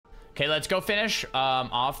Okay, let's go finish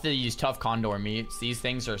off these tough condor meats. These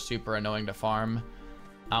things are super annoying to farm.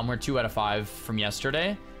 We're 2 out of 5 from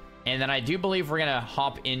yesterday. And then I do believe we're gonna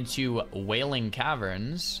hop into Wailing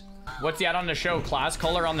Caverns. What's the add-on to show? Class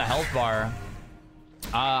color on the health bar.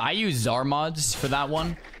 I use Zarmods for that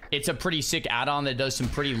one. It's a pretty sick add-on that does some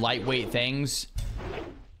pretty lightweight things.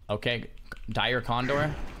 Okay, Dire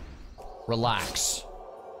Condor. Relax.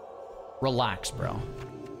 Relax, bro.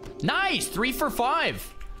 Nice! 3 for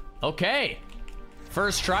 5. Okay.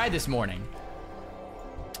 First try this morning.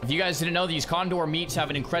 If you guys didn't know, these condor meats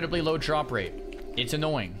have an incredibly low drop rate. It's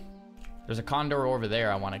annoying. There's a condor over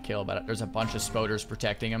there I want to kill, but there's a bunch of spoders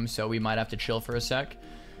protecting him, so we might have to chill for a sec.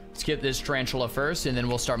 Let's get this tarantula first, and then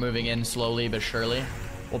we'll start moving in slowly but surely.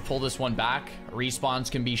 We'll pull this one back.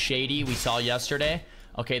 Respawns can be shady. We saw yesterday.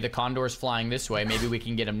 Okay, the condor's flying this way. Maybe we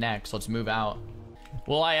can get him next. Let's move out.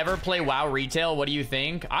 Will I ever play WoW retail? What do you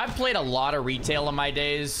think? I've played a lot of retail in my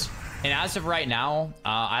days. And as of right now,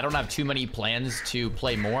 I don't have too many plans to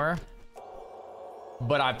play more.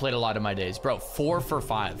 But I've played a lot in my days. Bro, 4 for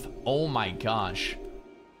 5. Oh my gosh.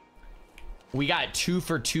 We got 2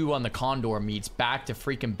 for 2 on the condor meats. Back to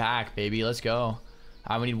freaking back, baby. Let's go.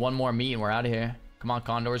 We need one more meat and we're out of here. Come on,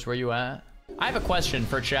 condors, where you at? I have a question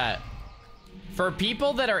for chat. For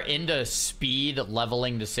people that are into speed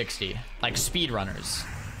leveling to 60, like speedrunners,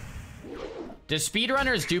 do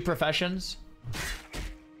speedrunners do professions?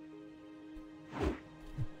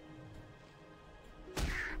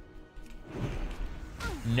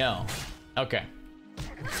 No. Okay.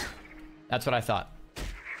 That's what I thought.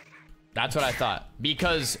 That's what I thought.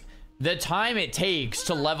 Because the time it takes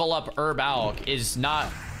to level up Herb Alk is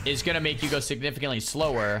gonna make you go significantly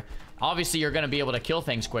slower. Obviously, you're going to be able to kill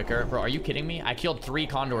things quicker. Bro, are you kidding me? I killed 3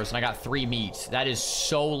 condors and I got 3 meats. That is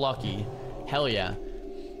so lucky. Hell yeah.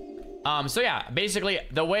 So yeah, basically,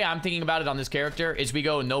 the way I'm thinking about it on this character is we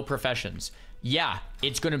go no professions. Yeah,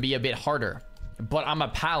 it's going to be a bit harder. But I'm a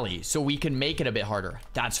pally, so we can make it a bit harder.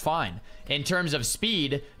 That's fine. In terms of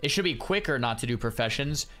speed, it should be quicker not to do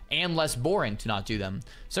professions and less boring to not do them.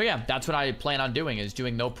 So yeah, that's what I plan on doing, is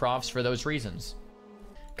doing no profs for those reasons.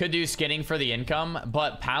 Could do skinning for the income,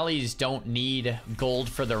 but pallies don't need gold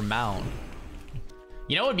for their mount.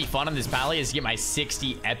 You know what would be fun on this pally is to get my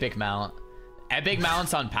 60 epic mount. Epic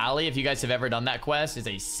mounts on pally, if you guys have ever done that quest, is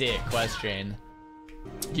a sick quest chain.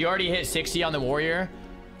 Do you already hit 60 on the warrior?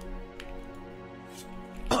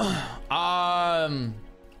 On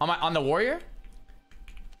the warrior?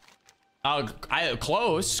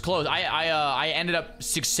 Close. I ended up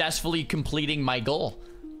successfully completing my goal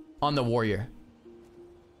on the warrior.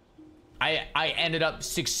 I ended up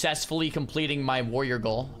successfully completing my warrior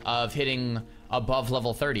goal of hitting above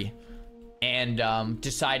level 30, and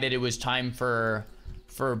decided it was time for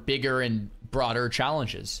bigger and broader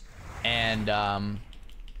challenges, and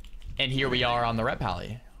here we are on the rep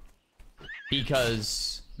pally,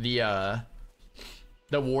 because the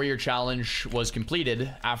warrior challenge was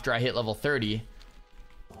completed after I hit level 30,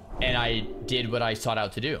 and I did what I sought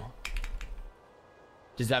out to do.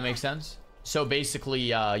 Does that make sense? So basically,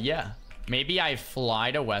 yeah. Maybe I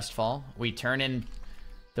fly to Westfall. We turn in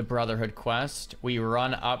the Brotherhood quest. We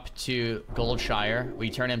run up to Goldshire. We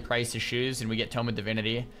turn in Price of Shoes and we get Tome of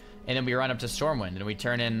Divinity. And then we run up to Stormwind and we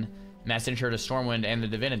turn in Messenger to Stormwind and the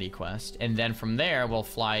Divinity quest. And then from there, we'll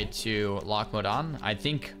fly to Loch Modan. I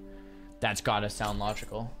think that's gotta sound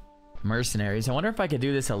logical. Mercenaries. I wonder if I could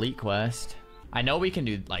do this elite quest. I know we can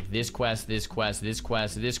do like this quest, this quest, this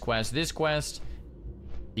quest, this quest, this quest.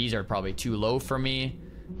 These are probably too low for me.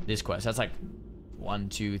 This quest, that's like 1,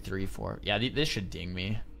 2, 3, 4. Yeah, this should ding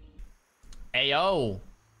me. Ayo.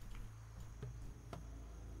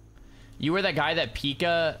 You were that guy that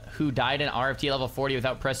Pika who died in RFT level 40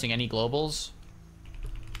 without pressing any globals?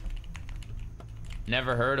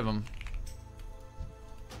 Never heard of him.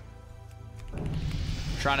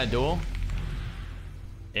 Trying to duel?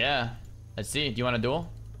 Yeah. Let's see. Do you want to duel?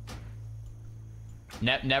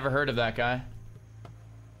 Never heard of that guy.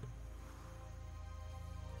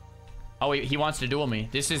 Oh, he wants to duel me.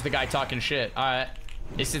 This is the guy talking shit. All right.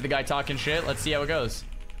 This is the guy talking shit. Let's see how it goes.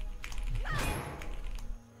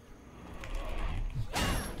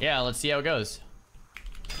 Yeah, let's see how it goes.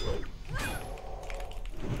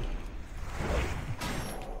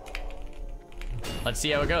 Let's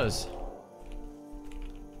see how it goes.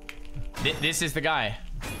 This is the guy.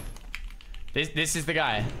 This is the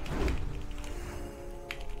guy.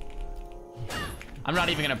 I'm not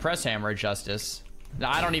even gonna press Hammer of Justice.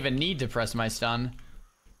 I don't even need to press my stun.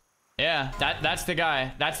 Yeah, that's the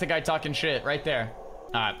guy. That's the guy talking shit right there.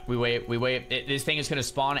 All right, we wait. This thing is gonna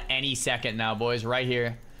spawn any second now, boys. Right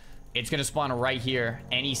here. It's gonna spawn right here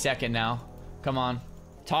any second now. Come on.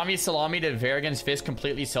 Tommy Salami did Varigan's Fist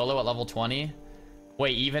completely solo at level 20.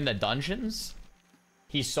 Wait, even the dungeons?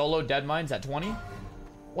 He soloed Deadmines at 20?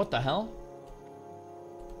 What the hell?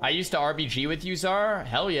 I used to RBG with you, Zar.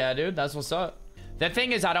 Hell yeah, dude. That's what's up. The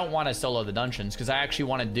thing is, I don't want to solo the dungeons because I actually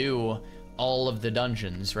want to do all of the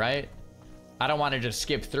dungeons, right? I don't want to just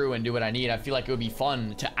skip through and do what I need. I feel like it would be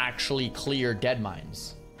fun to actually clear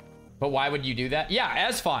Deadmines. But why would you do that? Yeah,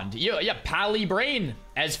 Esfond. Yeah, Pally Brain.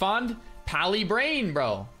 Esfond. Pally Brain,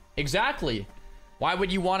 bro. Exactly. Why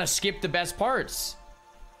would you want to skip the best parts?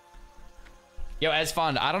 Yo,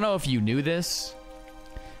 Esfond, I don't know if you knew this,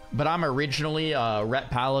 but I'm originally a Ret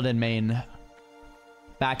Paladin main.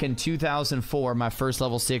 Back in 2004, my first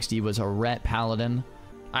level 60 was a Ret Paladin.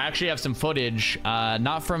 I actually have some footage,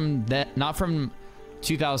 not from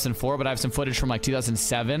 2004, but I have some footage from like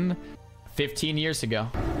 2007, 15 years ago.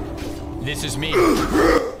 This is me.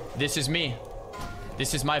 This is me.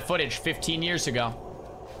 This is my footage 15 years ago.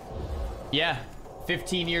 Yeah,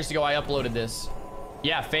 15 years ago I uploaded this.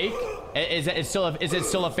 Yeah, fake? Is it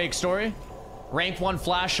still a fake story? Rank 1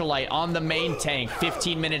 flashlight on the main tank,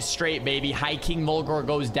 15 minutes straight, baby. High King Mulgore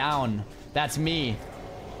goes down. That's me.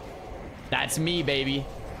 That's me, baby.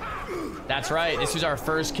 That's right. This was our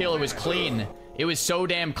first kill. It was clean. It was so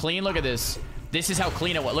damn clean. Look at this. This is how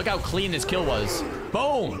clean it was. Look how clean this kill was.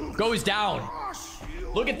 Boom. Goes down.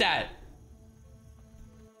 Look at that.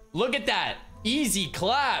 Look at that. Easy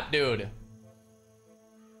clap, dude.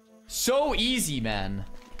 So easy, man.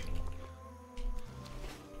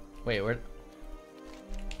 Wait, where?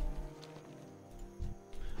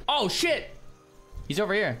 Oh, shit. He's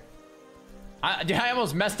over here. I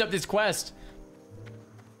almost messed up this quest.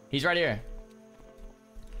 He's right here.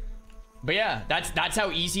 But yeah, that's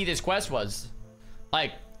how easy this quest was.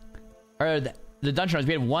 Like, or the dungeon was,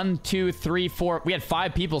 we had 1, 2, 3, 4. We had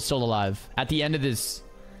 5 people still alive at the end of this.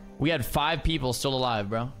 We had 5 people still alive,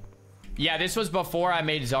 bro. Yeah, this was before I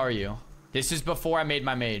made Zaryu. This is before I made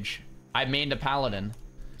my mage. I mained a paladin.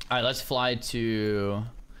 All right, let's fly to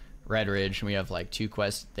Red Ridge. We have like 2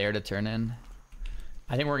 quests there to turn in.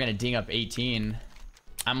 I think we're gonna ding up 18.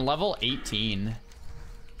 I'm level 18.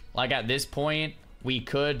 Like at this point, we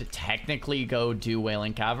could technically go do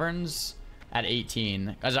Wailing Caverns at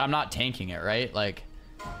 18. Because I'm not tanking it, right? Like,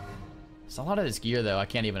 it's a lot of this gear though. I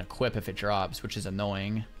can't even equip if it drops, which is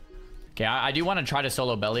annoying. Okay, I do want to try to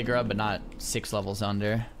solo Belly Grub, but not 6 levels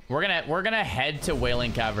under. We're gonna head to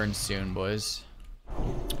Wailing Caverns soon, boys.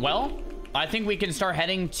 Well, I think we can start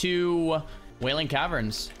heading to Wailing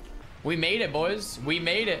Caverns. We made it, boys. We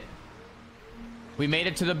made it. We made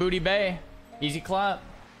it to the Booty Bay. Easy clap.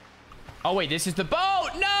 Oh, wait, this is the boat.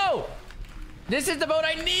 No! This is the boat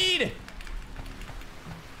I need.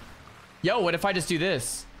 Yo, what if I just do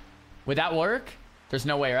this? Would that work? There's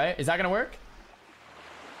no way, right? Is that gonna work?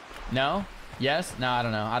 No? Yes? No, I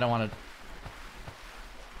don't know. I don't want to.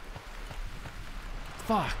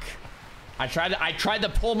 Fuck. I tried to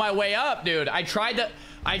pull my way up, dude. I tried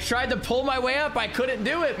to pull my way up. I couldn't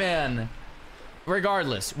do it, man.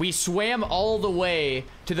 Regardless, we swam all the way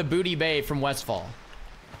to the Booty Bay from Westfall.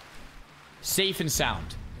 Safe and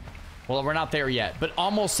sound. Well, we're not there yet, but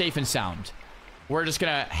almost safe and sound. We're just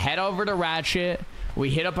gonna head over to Ratchet. We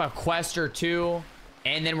hit up a quest or 2,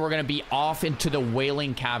 and then we're gonna be off into the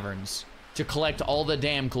Wailing Caverns to collect all the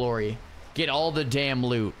damn glory, get all the damn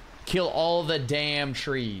loot, kill all the damn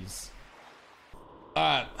trees.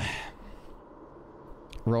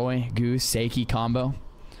 Roy, Goose, Seiki combo.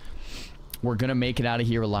 We're gonna make it out of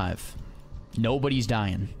here alive. Nobody's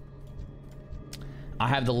dying. I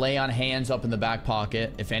have the lay on hands up in the back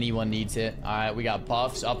pocket if anyone needs it. All right, we got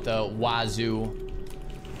buffs up the wazoo.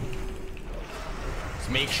 Let's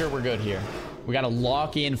make sure we're good here. We gotta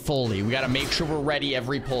lock in fully. We gotta make sure we're ready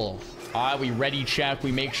every pull. All right, we ready check.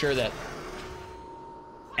 We make sure that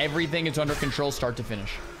everything is under control start to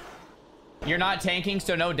finish. You're not tanking,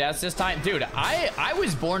 so no deaths this time, dude. I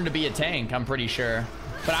was born to be a tank. I'm pretty sure,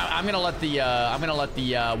 but I'm gonna let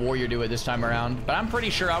the warrior do it this time around. But I'm pretty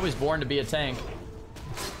sure I was born to be a tank.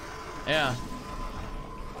 Yeah,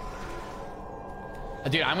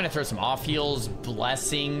 dude. I'm gonna throw some off heals,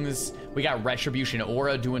 blessings. We got Retribution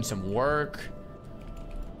Aura doing some work.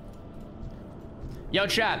 Yo,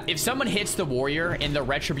 chat. If someone hits the warrior and the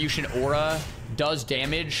Retribution Aura does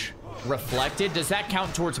damage reflected, does that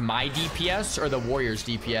count towards my DPS or the warrior's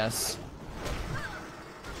DPS?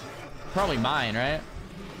 Probably mine, right?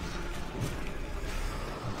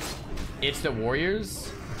 It's the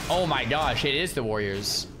warriors? Oh my gosh, it is the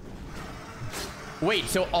warriors. Wait,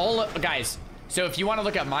 so guys, so if you want to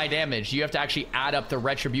look at my damage, you have to actually add up the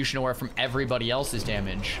Retribution Aura from everybody else's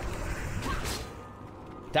damage.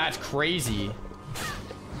 That's crazy.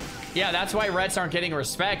 Yeah, that's why Reds aren't getting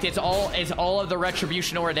respect. It's all of the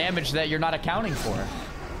retribution or damage that you're not accounting for.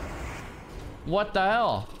 What the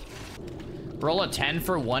hell? Roll a 10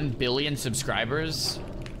 for 1 billion subscribers.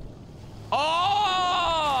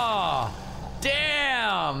 Oh!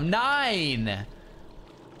 Damn! 9!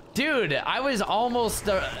 Dude, I was almost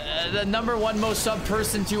the #1 most sub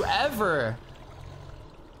person to ever.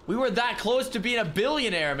 We were that close to being a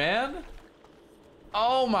billionaire, man.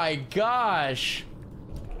 Oh my gosh.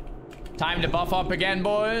 Time to buff up again,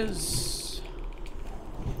 boys.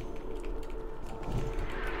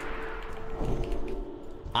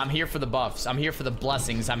 I'm here for the buffs. I'm here for the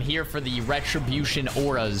blessings. I'm here for the retribution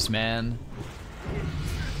auras, man.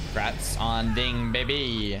 Congrats on Ding,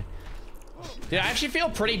 baby. Dude, I actually feel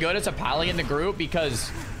pretty good as a pally in the group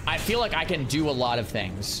because I feel like I can do a lot of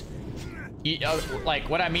things. You know, like,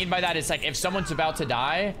 what I mean by that is, like, if someone's about to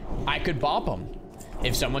die, I could bop them.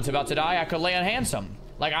 If someone's about to die, I could lay on hands them.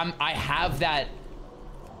 Like, I have that.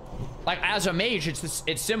 Like, as a mage,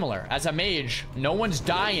 it's similar. As a mage, no one's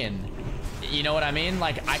dying. You know what I mean?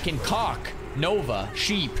 Like, I can cock, Nova,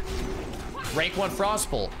 Sheep, rank 1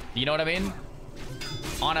 Frostbolt. You know what I mean?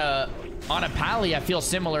 On a pally, I feel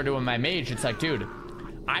similar to my mage. It's like, dude,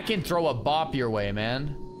 I can throw a bop your way,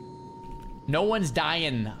 man. No one's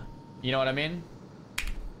dying. You know what I mean?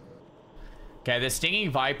 Okay, the Stinging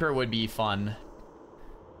Viper would be fun.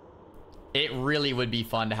 It really would be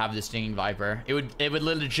fun to have the Stinging Viper. It would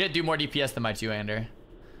legit do more DPS than my two-hander.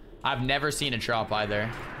 I've never seen it drop either.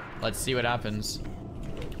 Let's see what happens.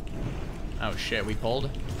 Oh shit, we pulled.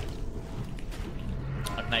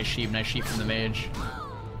 Oh, nice sheep from the mage.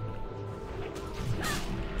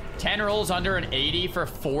 10 rolls under an 80 for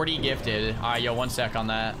 40 gifted. All right, yo, 1 sec on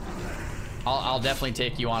that. I'll definitely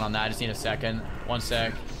take you on that. I just need a second. 1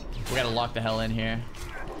 sec. We gotta lock the hell in here.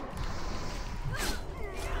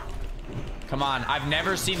 Come on, I've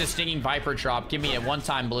never seen the Stinging Viper drop. Give me it one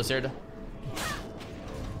time, Blizzard.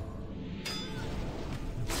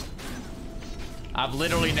 I've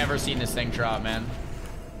literally never seen this thing drop, man.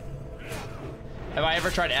 Have I ever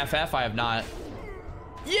tried FF? I have not.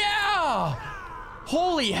 Yeah!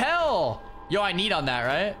 Holy hell! Yo, I need on that,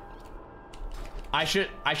 right? I should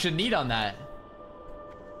need on that.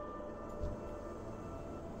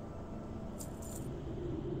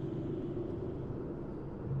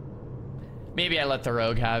 Maybe I let the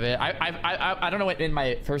rogue have it. I don't know what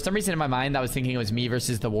for some reason in my mind I was thinking it was me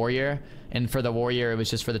versus the warrior, and for the warrior it was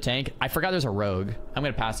just for the tank. I forgot there's a rogue. I'm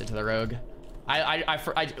gonna pass it to the rogue. I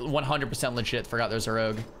 100% legit forgot there's a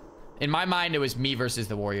rogue. In my mind it was me versus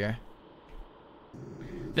the warrior.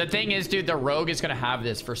 The thing is, dude, the rogue is gonna have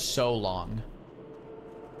this for so long.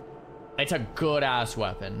 It's a good ass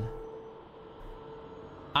weapon.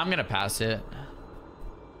 I'm gonna pass it.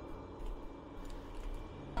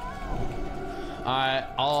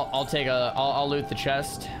 I'll loot the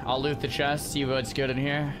chest. I'll loot the chest, see what's good in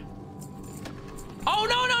here. Oh,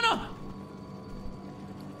 no.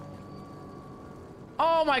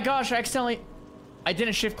 Oh my gosh, I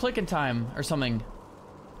didn't shift click in time or something.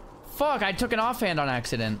 Fuck, I took an offhand on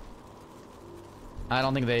accident. I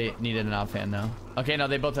don't think they needed an offhand, no. Okay, no,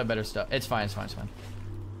 they both have better stuff. It's fine.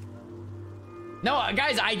 No,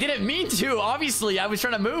 guys, I didn't mean to. Obviously, I was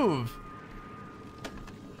trying to move.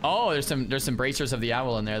 Oh, there's some bracers of the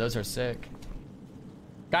owl in there. Those are sick.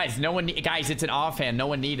 Guys, guys, it's an offhand. No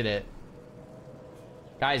one needed it.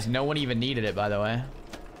 Guys, no one even needed it, by the way.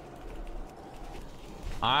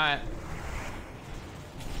 All right.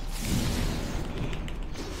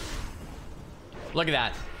 Look at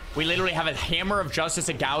that. We literally have a Hammer of Justice,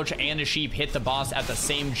 a Gouge, and a Sheep hit the boss at the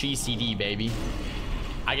same GCD, baby.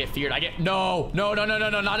 I get feared. No,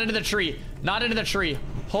 not into the tree. Not into the tree.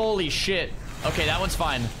 Holy shit. Okay, that one's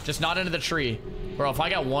fine. Just not into the tree. Bro,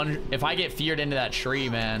 if I get feared into that tree,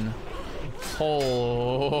 man.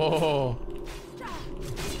 Oh.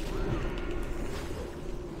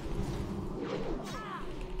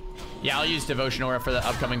 Yeah, I'll use Devotion Aura for the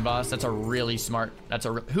upcoming boss. That's a really smart.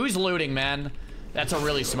 Who's looting, man? That's a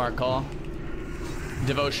really smart call.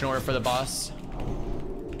 Devotion Aura for the boss.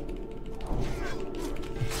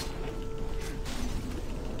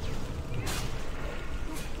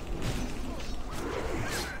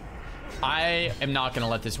 I am not gonna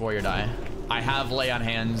let this warrior die. I have lay on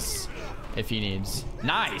hands if he needs.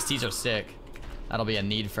 Nice, these are sick. That'll be a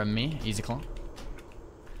need from me. Easy claw.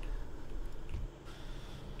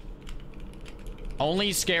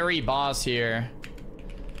 Only scary boss here.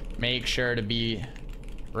 Make sure to be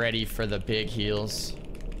ready for the big heals.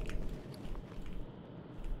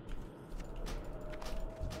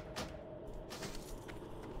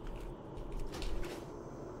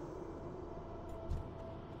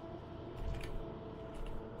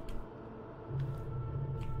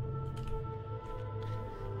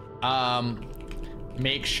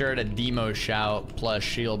 Make sure to demo shout plus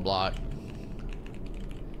shield block.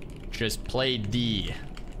 Just play D.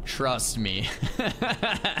 Trust me.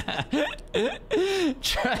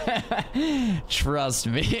 Trust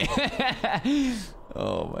me.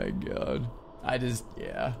 Oh my god.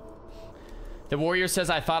 Yeah. The warrior says,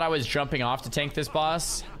 I thought I was jumping off to tank this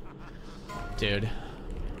boss. Dude.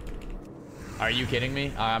 Are you kidding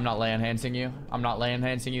me? I'm not lay enhancing you. I'm not lay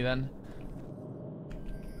enhancing you then.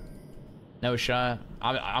 No shot.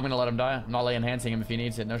 I'm gonna let him die. I'm not lay enhancing him if he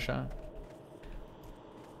needs it. No shot.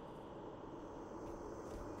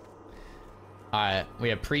 Alright, we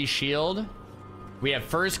have pre-shield. We have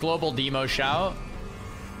first global demo shout.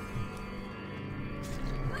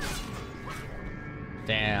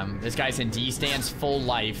 Damn, this guy's in D stance full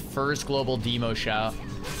life. First global demo shout.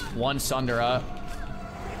 One sunder up.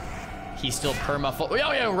 He's still perma full. Oh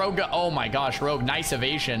yeah, Rogue. Oh my gosh, Rogue, nice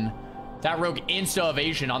evasion. That Rogue insta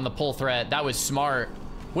evasion on the pull threat. That was smart.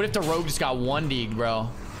 What if the Rogue just got 1D'd, bro?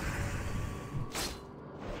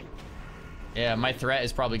 Yeah, my threat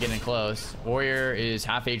is probably getting close. Warrior is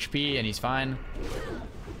half HP and he's fine.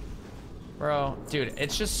 Bro, dude,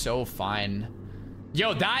 it's just so fine.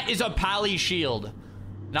 Yo, that is a pally shield.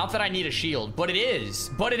 Not that I need a shield, but it is.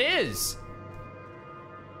 But it is.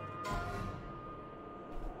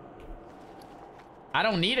 I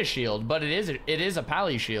don't need a shield, but it is a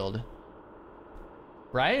pally shield.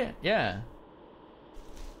 Right? Yeah.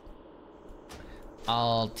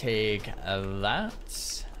 I'll take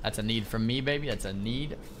that. That's a need from me, baby. That's a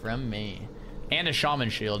need from me. And a shaman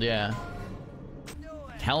shield, yeah.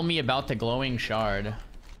 Tell me about the glowing shard.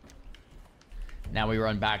 Now we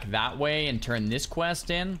run back that way and turn this quest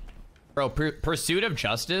in. Bro, Pursuit of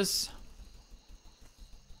Justice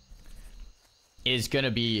is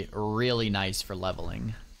gonna be really nice for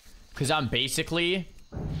leveling. Because I'm basically...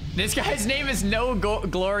 This guy's name is No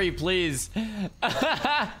Glory, please.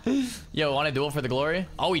 Yo, want a duel for the glory?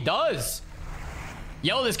 Oh, he does.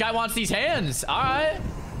 Yo, this guy wants these hands. All right.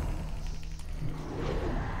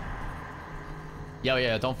 Yo,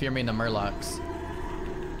 yeah, don't fear me in the Murlocs.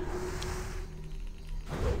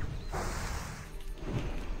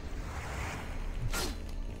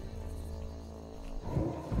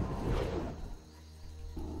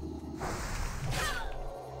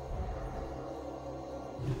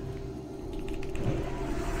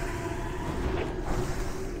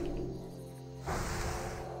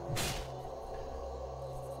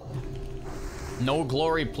 No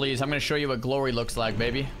glory, please. I'm gonna show you what glory looks like,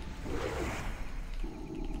 baby.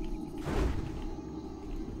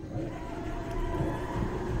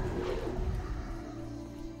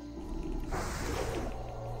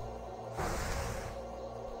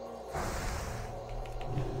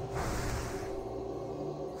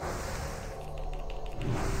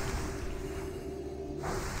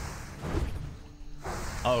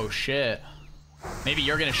 Oh shit. Maybe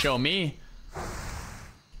you're gonna show me.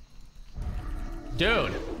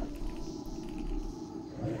 Dude.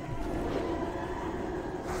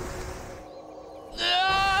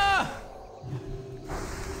 Ah!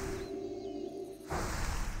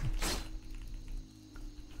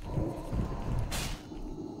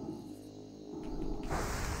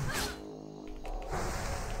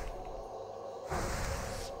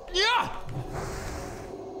 Yeah!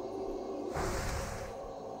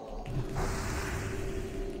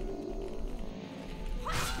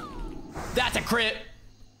 That's a crit.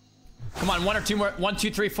 Come on, one or two more. 1,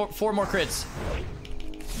 2, 3, 4 more crits.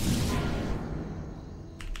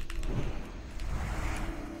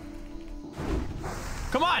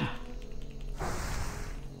 Come on.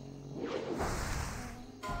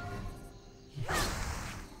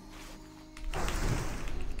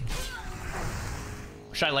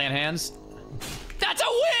 Should I land hands? That's a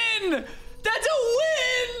win! That's a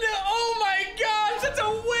win! Oh my gosh, that's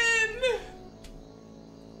a win!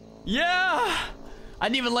 Yeah! I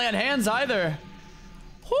didn't even land hands either.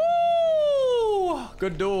 Woo!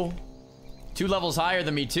 Good duel. 2 levels higher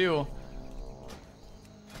than me too.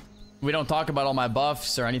 We don't talk about all my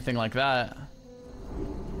buffs or anything like that.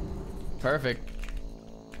 Perfect.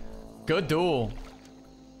 Good duel.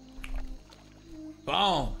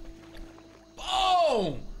 Boom.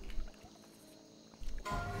 Boom!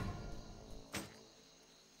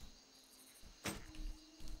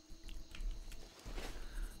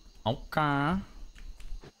 Okay.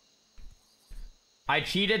 I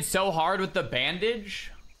cheated so hard with the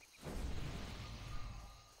bandage.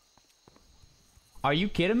 Are you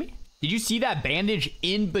kidding me? Did you see that bandage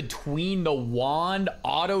in between the wand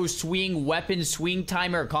auto swing weapon swing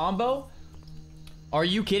timer combo? Are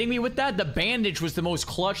you kidding me with that? The bandage was the most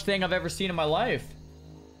clutch thing I've ever seen in my life.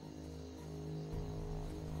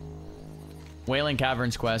 Wailing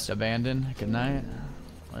Caverns quest abandoned. Good night.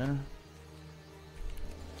 Later.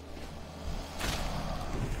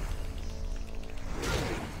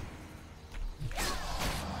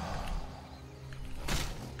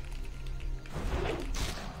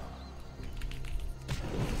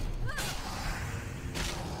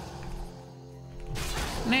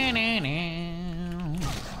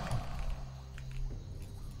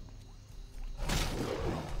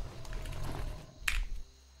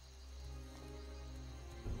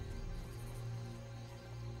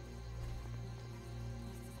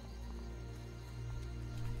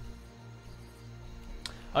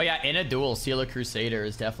 Oh yeah, in a duel, Seal a Crusader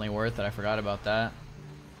is definitely worth it. I forgot about that.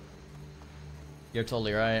 You're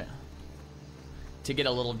totally right. To get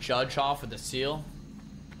a little judge off with the seal.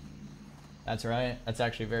 That's right. That's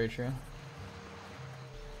actually very true.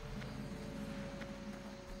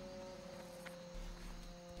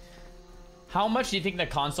 How much do you think the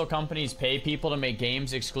console companies pay people to make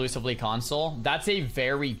games exclusively console? That's a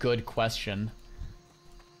very good question.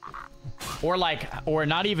 Or like, or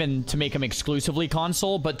not even to make them exclusively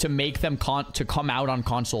console, but to make them to come out on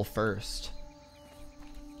console first.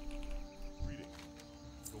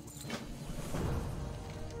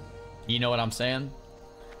 You know what I'm saying?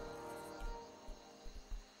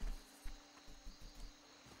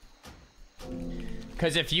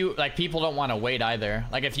 Because if you, like, people don't want to wait either.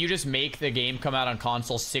 Like, if you just make the game come out on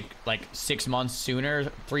console 6 months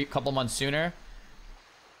sooner, couple months sooner,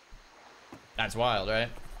 that's wild, right?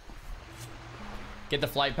 Get the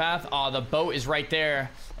flight path. Oh, the boat is right there.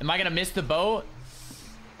 Am I gonna miss the boat?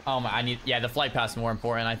 Oh my, yeah, the flight path is more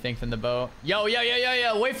important, I think, than the boat. Yo,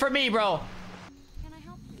 wait for me, bro. Can I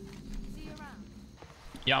help you? See you around.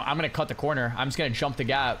 Yo, I'm gonna cut the corner. I'm just gonna jump the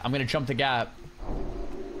gap. I'm gonna jump the gap.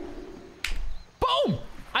 Boom!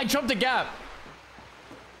 I jumped the gap.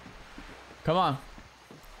 Come on.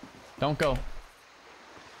 Don't go.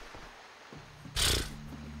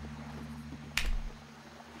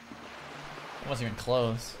 It wasn't even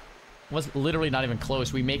close. It was literally not even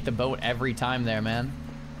close. We make the boat every time there, man.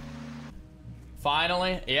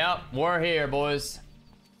 Finally. Yep, we're here, boys.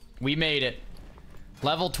 We made it.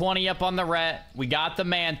 Level 20 up on the ret. We got the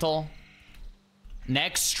mantle.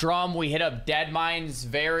 Next strum, we hit up Deadmines,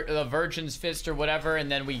 the Virgin's Fist or whatever, and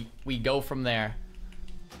then we go from there.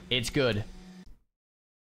 It's good.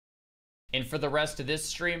 And for the rest of this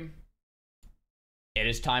stream, it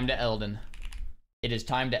is time to Elden. It is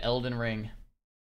time to Elden Ring.